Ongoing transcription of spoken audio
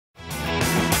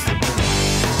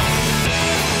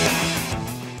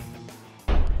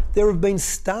There have been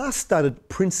star-studded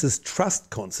Prince's Trust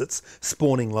concerts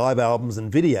spawning live albums and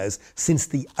videos since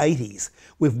the 80s,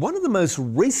 with one of the most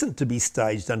recent to be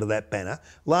staged under that banner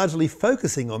largely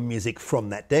focusing on music from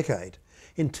that decade.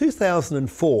 In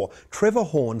 2004, Trevor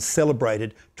Horn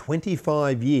celebrated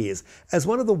 25 years as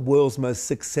one of the world's most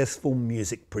successful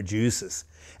music producers.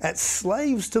 At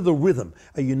Slaves to the Rhythm,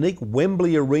 a unique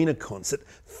Wembley Arena concert,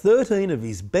 13 of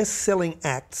his best-selling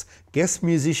acts, guest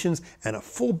musicians and a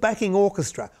full backing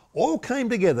orchestra all came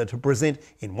together to present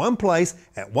in one place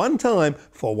at one time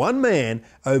for one man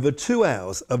over 2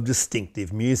 hours of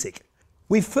distinctive music.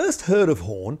 We first heard of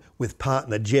Horn with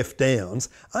partner Jeff Downes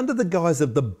under the guise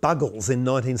of the Buggles in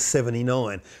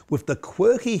 1979 with the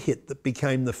quirky hit that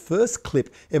became the first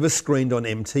clip ever screened on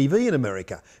MTV in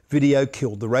America, Video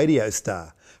Killed the Radio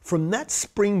Star. From that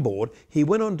springboard, he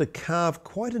went on to carve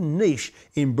quite a niche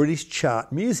in British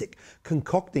chart music,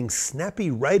 concocting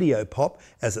snappy radio pop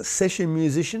as a session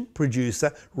musician,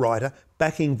 producer, writer,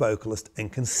 backing vocalist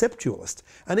and conceptualist,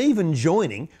 and even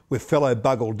joining, with fellow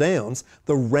Buggle Downes,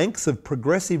 the ranks of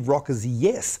progressive rockers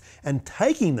Yes, and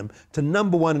taking them to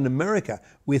 #1 in America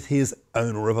with his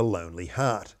Owner of a Lonely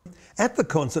Heart. At the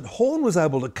concert, Horn was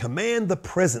able to command the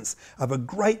presence of a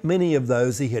great many of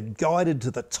those he had guided to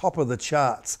the top of the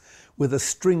charts, with a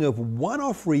string of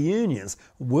one-off reunions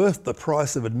worth the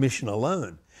price of admission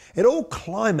alone. It all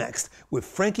climaxed with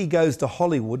Frankie Goes to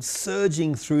Hollywood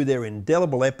surging through their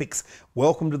indelible epics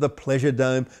Welcome to the Pleasure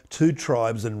Dome, Two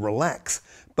Tribes and Relax.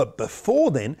 But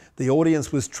before then, the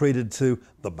audience was treated to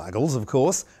the Buggles, of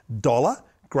course, Dollar,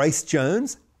 Grace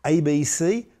Jones,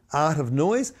 ABC, Art of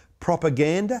Noise,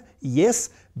 Propaganda,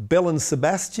 Yes, Belle and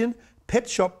Sebastian, Pet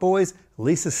Shop Boys,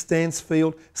 Lisa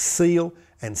Stansfield, Seal,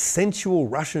 and sensual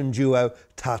Russian duo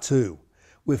Tattoo.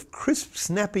 With crisp,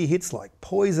 snappy hits like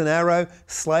Poison Arrow,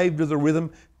 Slave to the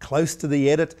Rhythm, Close to the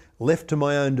Edit, Left to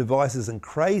My Own Devices and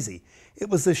Crazy, it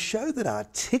was a show that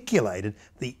articulated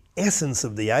the essence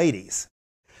of the 80s.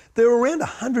 There were around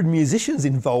 100 musicians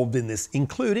involved in this,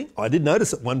 including, I did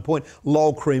notice at one point,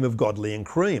 Lol Cream of Godley and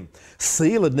Cream.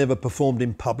 Seal had never performed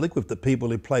in public with the people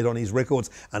who played on his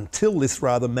records until this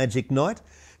rather magic night.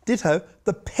 Ditto,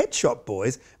 the Pet Shop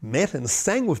Boys met and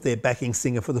sang with their backing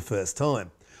singer for the first time.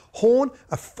 Horn,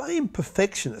 a famed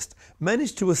perfectionist,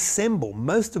 managed to assemble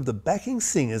most of the backing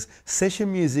singers,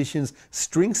 session musicians,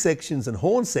 string sections and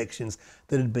horn sections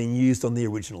that had been used on the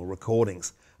original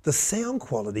recordings. The sound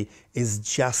quality is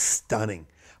just stunning.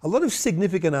 A lot of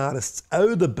significant artists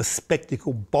owe the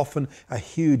bespectacled boffin a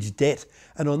huge debt,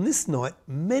 and on this night,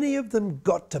 many of them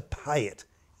got to pay it,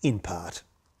 in part.